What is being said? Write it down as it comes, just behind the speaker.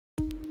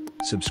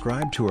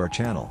Subscribe to our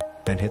channel,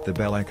 and hit the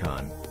bell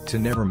icon, to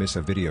never miss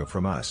a video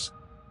from us.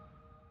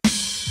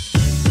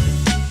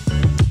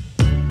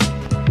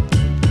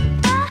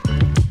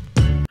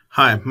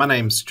 Hi, my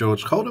name's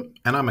George Coldham,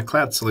 and I'm a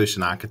Cloud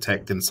Solution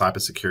Architect in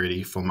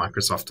Cybersecurity for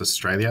Microsoft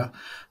Australia.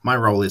 My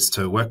role is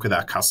to work with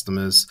our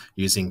customers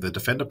using the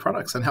Defender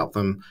products and help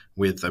them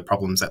with the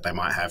problems that they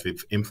might have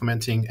with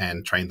implementing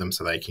and train them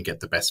so they can get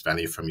the best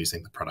value from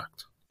using the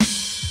product.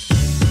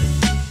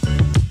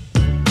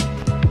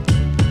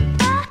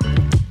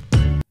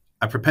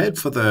 I prepared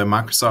for the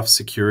Microsoft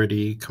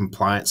Security,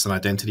 Compliance and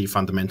Identity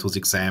Fundamentals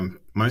exam,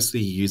 mostly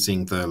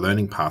using the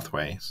learning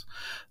pathways.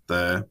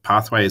 The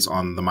pathways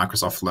on the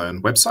Microsoft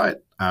Learn website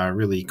are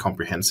really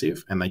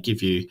comprehensive, and they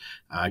give you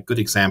good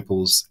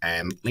examples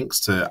and links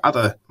to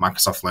other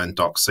Microsoft Learn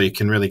docs so you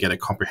can really get a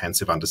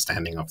comprehensive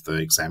understanding of the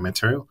exam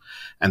material.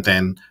 And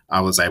then I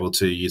was able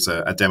to use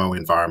a demo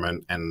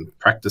environment and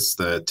practice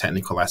the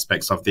technical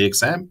aspects of the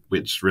exam,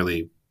 which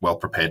really well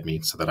prepared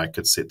me so that I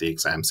could sit the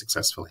exam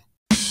successfully.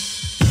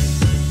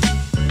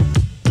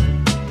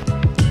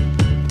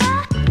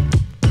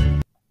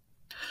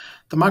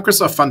 The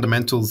Microsoft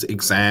Fundamentals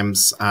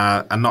exams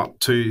are not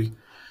too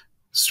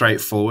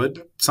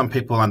straightforward. Some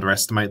people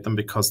underestimate them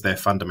because they're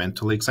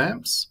fundamental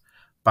exams,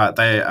 but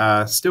they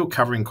are still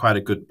covering quite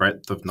a good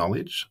breadth of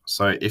knowledge.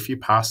 So if you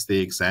pass the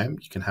exam,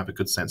 you can have a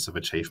good sense of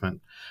achievement.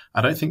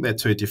 I don't think they're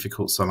too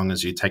difficult so long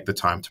as you take the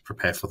time to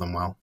prepare for them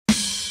well.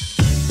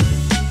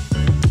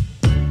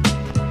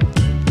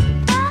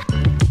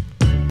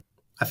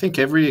 I think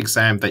every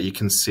exam that you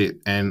can sit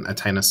and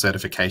attain a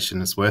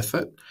certification is worth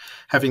it.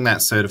 Having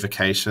that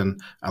certification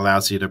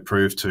allows you to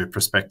prove to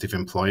prospective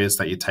employers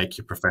that you take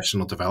your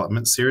professional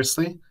development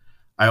seriously.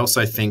 I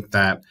also think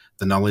that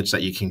the knowledge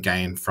that you can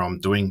gain from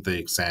doing the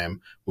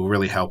exam will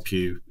really help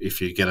you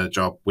if you get a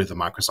job with a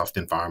Microsoft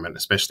environment,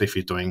 especially if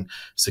you're doing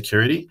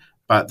security.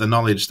 But the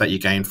knowledge that you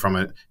gain from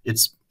it,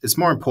 it's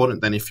more important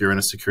than if you're in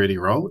a security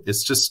role.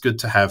 It's just good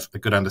to have a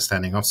good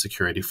understanding of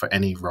security for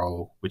any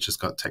role which has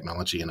got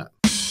technology in it.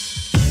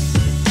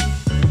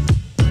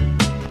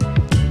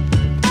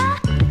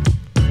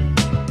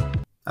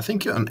 I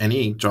think on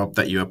any job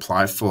that you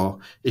apply for,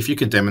 if you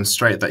can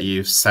demonstrate that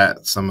you've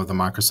sat some of the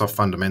Microsoft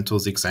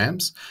Fundamentals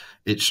exams,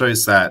 it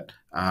shows that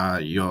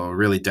you're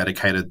really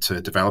dedicated to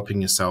developing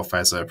yourself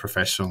as a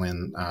professional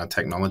in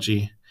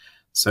technology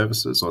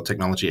services or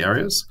technology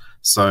areas.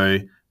 So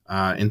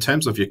in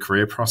terms of your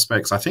career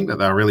prospects, I think that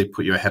they'll really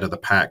put you ahead of the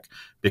pack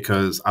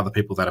because other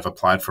people that have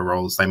applied for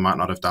roles, they might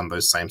not have done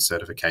those same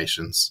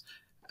certifications.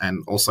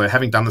 And also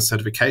having done the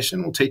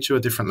certification will teach you a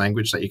different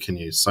language that you can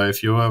use. So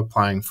if you were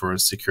applying for a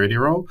security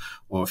role,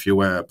 or if you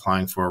were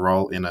applying for a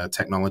role in a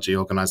technology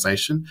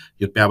organization,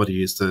 you'd be able to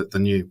use the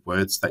new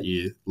words that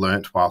you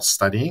learnt while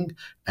studying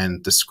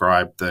and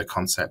describe the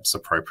concepts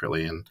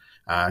appropriately and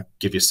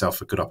give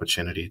yourself a good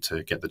opportunity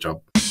to get the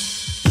job.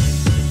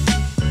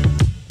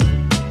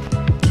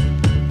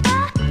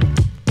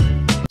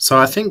 So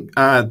I think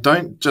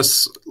don't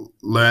just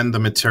learn the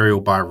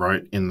material by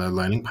rote in the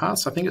learning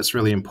paths. I think it's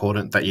really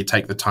important that you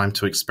take the time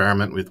to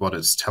experiment with what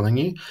it's telling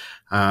you.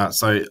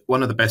 So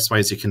one of the best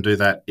ways you can do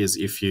that is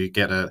if you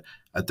get a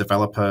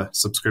developer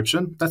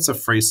subscription. That's a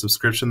free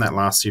subscription that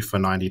lasts you for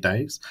 90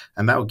 days.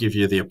 And that will give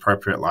you the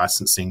appropriate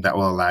licensing that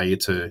will allow you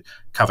to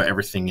cover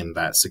everything in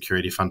that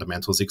security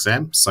fundamentals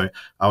exam. So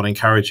I would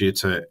encourage you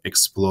to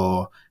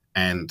explore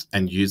and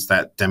use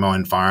that demo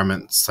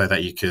environment so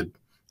that you could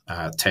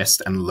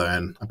test and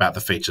learn about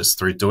the features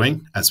through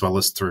doing as well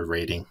as through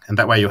reading. And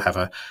that way you'll have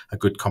a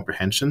good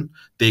comprehension.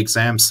 The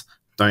exams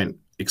don't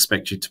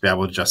expect you to be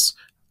able to just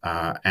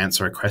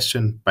answer a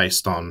question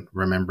based on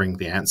remembering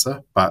the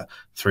answer, but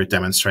through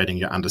demonstrating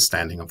your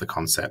understanding of the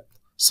concept.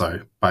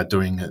 So by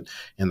doing it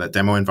in the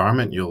demo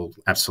environment, you'll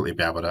absolutely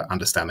be able to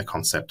understand the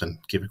concept and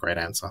give a great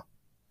answer.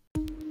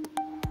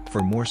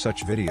 For more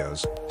such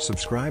videos,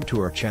 subscribe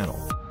to our channel.